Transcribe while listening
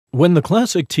When the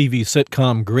classic TV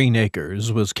sitcom Green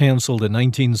Acres was canceled in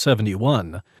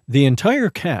 1971, the entire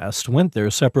cast went their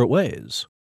separate ways.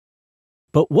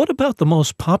 But what about the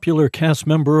most popular cast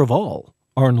member of all,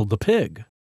 Arnold the Pig?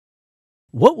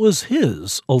 What was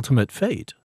his ultimate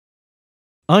fate?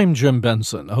 I'm Jim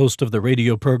Benson, host of the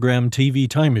radio program TV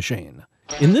Time Machine.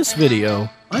 In this video,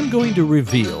 I'm going to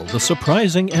reveal the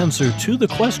surprising answer to the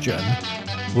question,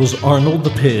 was Arnold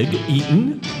the Pig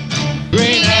eaten?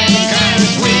 Green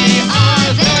Acres, we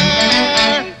are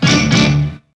there!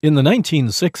 In the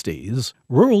 1960s,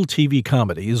 rural TV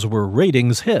comedies were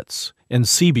ratings hits, and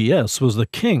CBS was the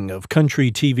king of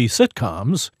country TV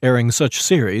sitcoms, airing such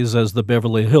series as the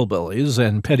Beverly Hillbillies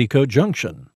and Petticoat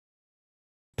Junction.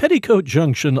 Petticoat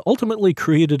Junction ultimately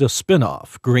created a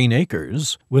spin-off, Green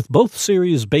Acres, with both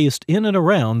series based in and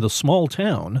around the small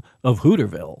town of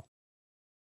Hooterville.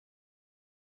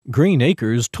 Green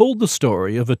Acres told the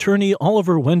story of attorney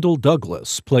Oliver Wendell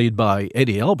Douglas, played by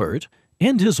Eddie Albert,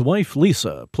 and his wife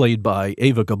Lisa, played by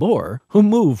Ava Gabor, who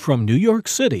moved from New York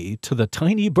City to the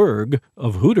tiny burg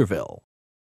of Hooterville.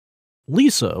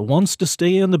 Lisa wants to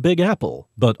stay in the Big Apple,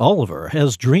 but Oliver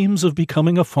has dreams of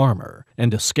becoming a farmer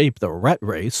and escape the rat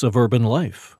race of urban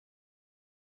life.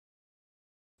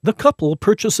 The couple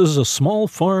purchases a small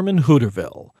farm in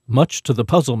Hooterville, much to the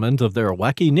puzzlement of their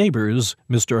wacky neighbors,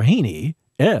 Mr. Haney,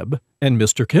 Ebb, and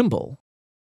Mr. Kimball.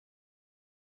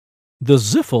 The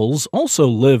Ziffels also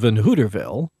live in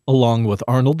Hooterville, along with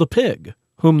Arnold the Pig,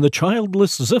 whom the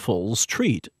childless Ziffels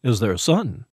treat as their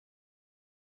son.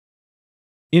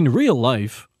 In real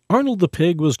life, Arnold the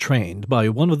Pig was trained by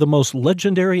one of the most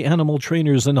legendary animal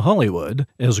trainers in Hollywood,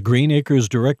 as Green Acres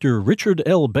director Richard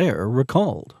L. Baer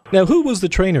recalled. Now, who was the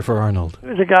trainer for Arnold?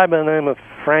 There was a guy by the name of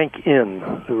Frank Inn,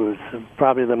 who was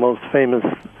probably the most famous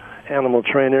animal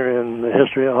trainer in the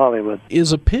history of Hollywood.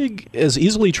 Is a pig as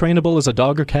easily trainable as a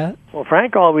dog or cat? Well,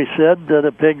 Frank always said that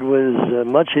a pig was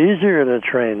much easier to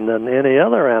train than any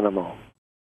other animal.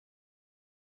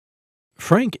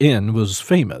 Frank Inn was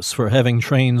famous for having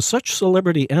trained such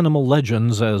celebrity animal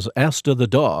legends as Asta the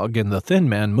dog in the Thin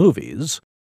Man movies,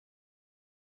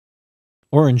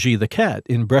 Orangey the cat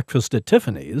in Breakfast at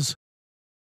Tiffany's,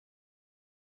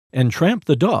 and Tramp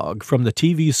the dog from the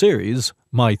TV series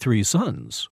My Three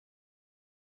Sons.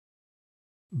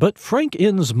 But Frank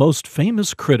Inn's most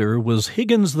famous critter was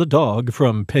Higgins the dog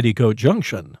from Petticoat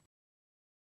Junction.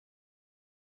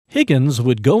 Higgins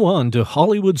would go on to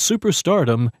Hollywood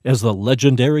superstardom as the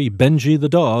legendary Benji the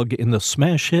dog in the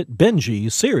smash hit Benji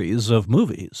series of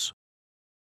movies.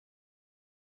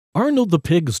 Arnold the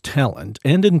Pig's talent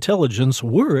and intelligence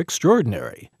were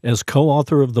extraordinary. As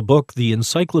co-author of the book The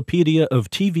Encyclopedia of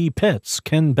TV Pets,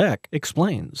 Ken Beck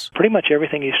explains. Pretty much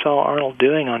everything you saw Arnold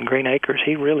doing on Green Acres,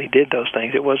 he really did those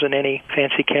things. It wasn't any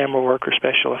fancy camera work or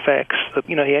special effects.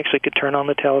 He actually could turn on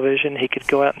the television. He could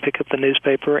go out and pick up the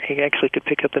newspaper. He actually could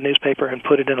pick up the newspaper and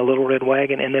put it in a little red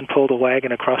wagon and then pull the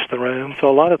wagon across the room. So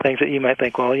a lot of things that you might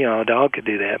think, well, a dog could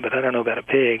do that, but I don't know about a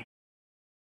pig.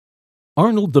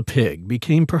 Arnold the Pig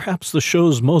became perhaps the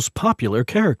show's most popular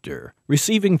character,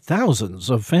 receiving thousands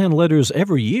of fan letters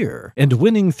every year and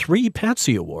winning 3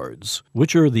 Patsy Awards,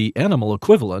 which are the animal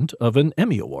equivalent of an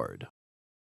Emmy Award.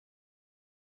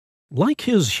 Like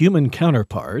his human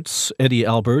counterparts, Eddie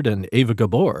Albert and Ava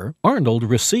Gabor, Arnold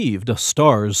received a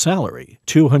star's salary,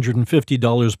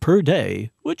 $250 per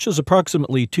day, which is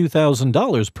approximately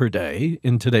 $2,000 per day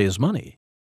in today's money.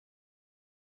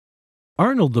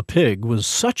 Arnold the Pig was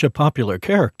such a popular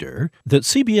character that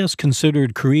CBS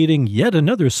considered creating yet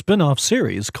another spin-off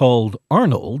series called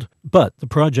Arnold, but the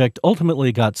project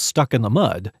ultimately got stuck in the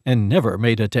mud and never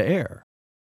made it to air.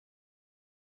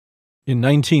 In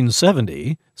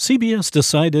 1970, CBS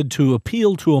decided to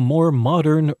appeal to a more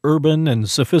modern, urban, and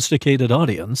sophisticated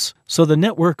audience, so the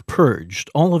network purged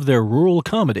all of their rural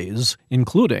comedies,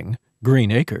 including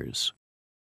Green Acres.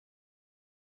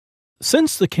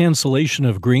 Since the cancellation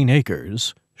of Green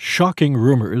Acres, shocking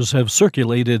rumors have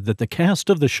circulated that the cast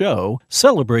of the show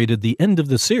celebrated the end of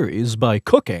the series by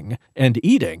cooking and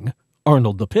eating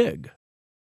Arnold the Pig.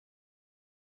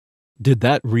 Did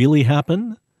that really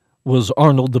happen? Was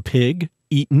Arnold the Pig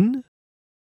eaten?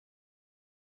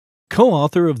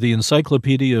 Co-author of the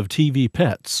Encyclopedia of TV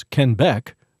Pets, Ken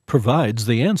Beck, provides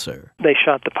the answer. They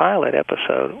shot the pilot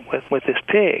episode with this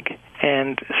pig,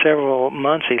 And several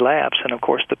months elapsed, and of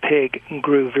course the pig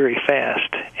grew very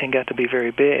fast and got to be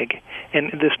very big.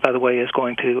 And this, by the way, is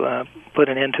going to put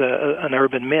an end to an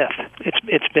urban myth.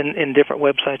 It's been in different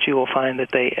websites. You will find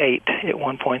that they ate, at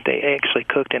one point they actually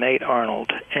cooked and ate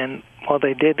Arnold. And while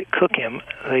they did cook him,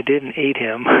 they didn't eat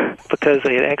him because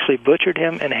they had actually butchered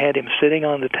him and had him sitting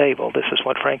on the table. This is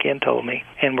what Frank Inn told me.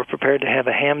 And were prepared to have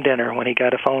a ham dinner when he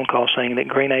got a phone call saying that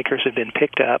Green Acres had been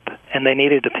picked up and they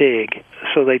needed the pig.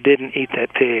 So they didn't eat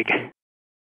that pig.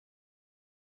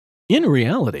 In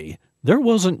reality, there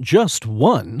wasn't just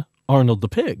one Arnold the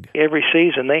Pig. Every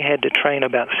season, they had to train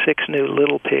about 6 new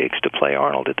little pigs to play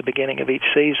Arnold at the beginning of each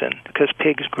season because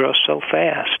pigs grow so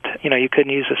fast. You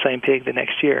couldn't use the same pig the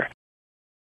next year.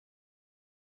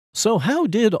 So how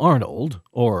did Arnold,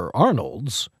 or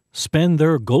Arnolds, spend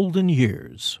their golden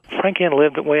years? Frank Inn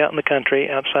lived way out in the country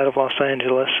outside of Los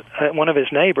Angeles. One of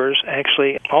his neighbors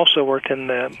actually also worked in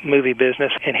the movie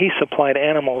business, and he supplied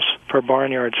animals for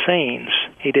barnyard scenes.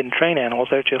 He didn't train animals.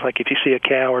 They're just like if you see a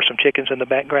cow or some chickens in the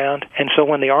background. And so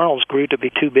when the Arnolds grew to be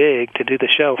too big to do the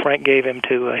show, Frank gave him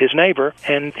to his neighbor,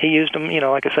 and he used them,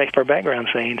 like I say, for background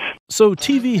scenes. So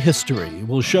TV history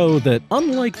will show that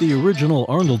unlike the original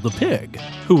Arnold the Pig,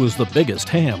 who was the biggest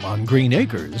ham on Green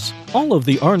Acres, all of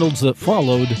the Arnolds that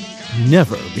followed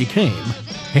never became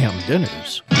ham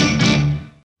dinners.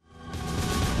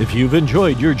 If you've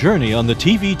enjoyed your journey on the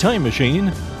TV Time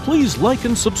Machine, please like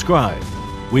and subscribe.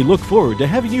 We look forward to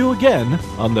having you again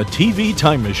on the TV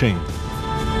Time Machine.